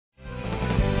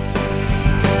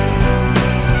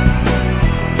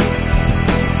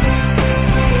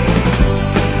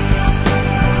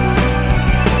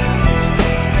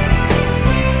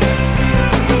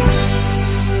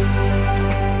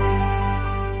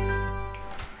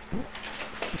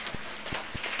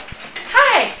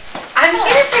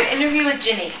interview with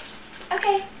Jenny.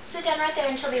 Okay, sit down right there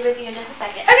and she'll be with you in just a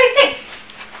second. Okay, thanks.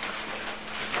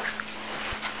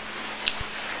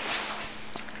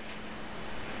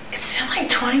 It's been like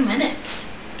 20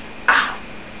 minutes. Oh,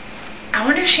 I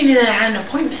wonder if she knew that I had an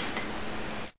appointment.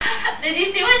 Did you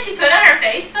see what she put on her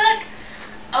Facebook?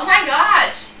 Oh my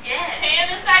gosh. Yes. Pam,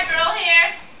 is that girl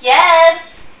here?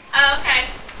 Yes. Oh, okay.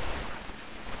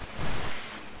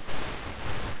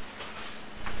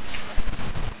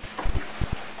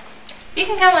 You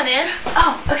can come on in.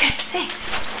 Oh, okay,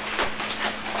 thanks.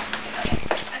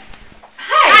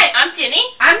 Hi, I'm Jenny.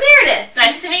 I'm Meredith.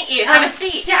 Nice to meet you. Have a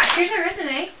seat. Yeah, here's my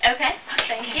resume. Okay.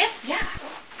 Thank you. Yeah.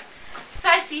 So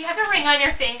I see you have a ring on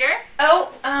your finger.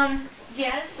 Oh,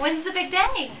 yes. When's the big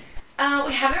day?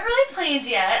 We haven't really planned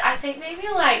yet. I think maybe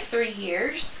like 3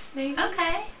 years, maybe.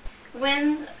 Okay.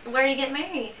 Where do you get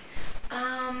married?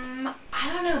 I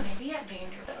don't know, maybe at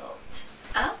Vanderbilt.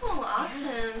 Oh, awesome.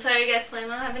 Yeah. So are you guys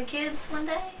planning on having kids one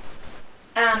day?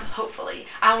 Hopefully.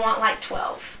 I want like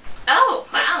 12. Oh,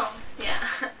 wow. Yes.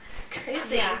 Yeah.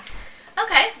 Crazy. Yeah.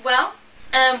 Okay, well,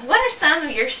 what are some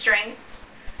of your strengths?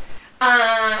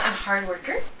 I'm a hard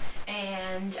worker,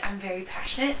 and I'm very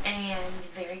passionate and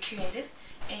very creative,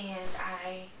 and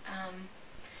I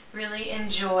really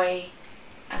enjoy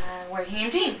working in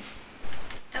teams.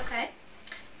 Okay.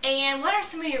 And what are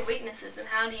some of your weaknesses, and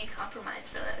how do you compromise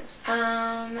for those?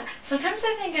 Sometimes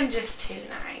I think I'm just too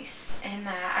nice, and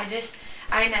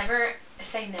I never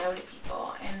say no to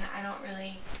people, and I don't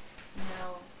really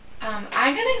know.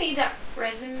 I'm gonna need that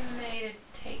resume to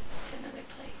take to another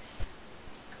place.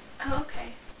 Oh,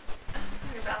 okay.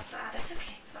 Sorry about that. That's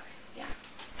okay. Sorry. Yeah.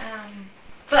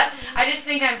 But I just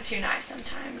think I'm too nice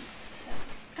sometimes. So.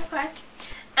 Okay.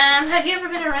 Have you ever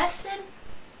been arrested?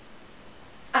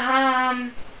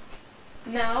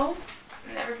 No.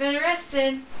 I've never been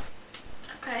arrested.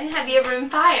 Okay. Have you ever been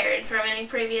fired from any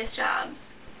previous jobs?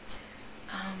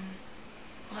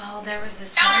 Well, there was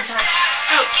this one time.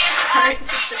 Oh, sorry.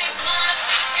 Just a minute.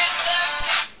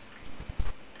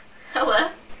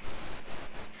 Hello?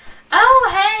 Oh,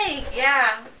 hey.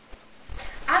 Yeah.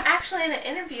 I'm actually in an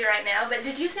interview right now, but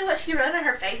did you see what she wrote on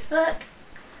her Facebook?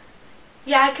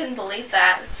 Yeah, I couldn't believe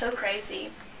that. It's so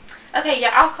crazy. Okay,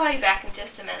 yeah, I'll call you back in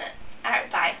just a minute.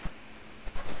 Alright, bye.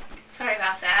 Sorry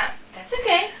about that. That's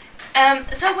okay.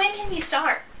 So when can you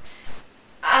start?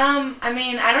 I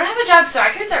mean, I don't have a job, so I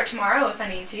could start tomorrow if I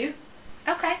need to.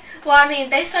 Okay. Well, I mean,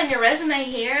 based on your resume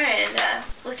here and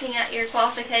looking at your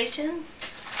qualifications,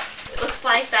 it looks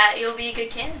like that you'll be a good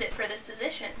candidate for this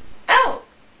position. Oh,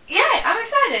 yeah, I'm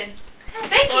excited.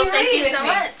 Thank you. Thank you so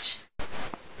much.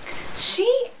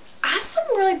 She asked some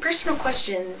really personal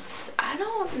questions. I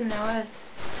don't know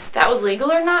if that was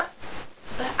legal or not,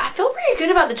 but I feel pretty good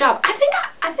about the job. I think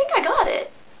I got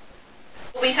it.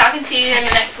 We'll be talking to you in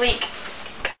the next week.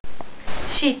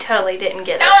 She totally didn't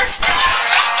get it. Sorry.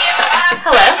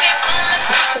 Hello?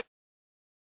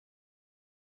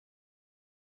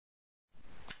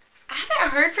 I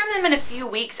haven't heard from them in a few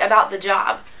weeks about the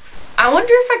job. I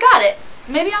wonder if I got it.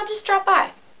 Maybe I'll just drop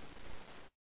by.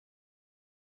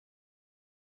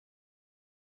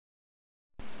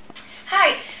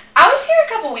 Hi, I was here a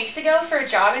couple weeks ago for a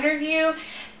job interview,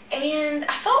 and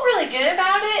I felt really good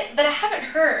about it, but I haven't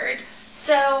heard,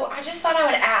 so I just thought I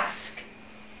would ask.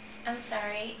 I'm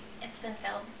sorry, it's been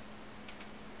filled.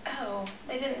 Oh,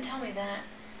 they didn't tell me that.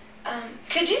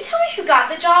 Could you tell me who got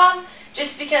the job?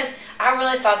 Just because I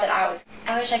really thought that I was...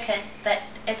 I wish I could, but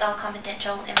it's all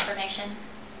confidential information.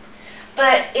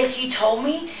 But if you told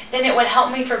me, then it would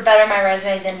help me for better my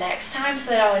resume the next time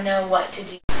so that I would know what to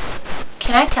do.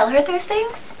 Can I tell her those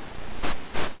things?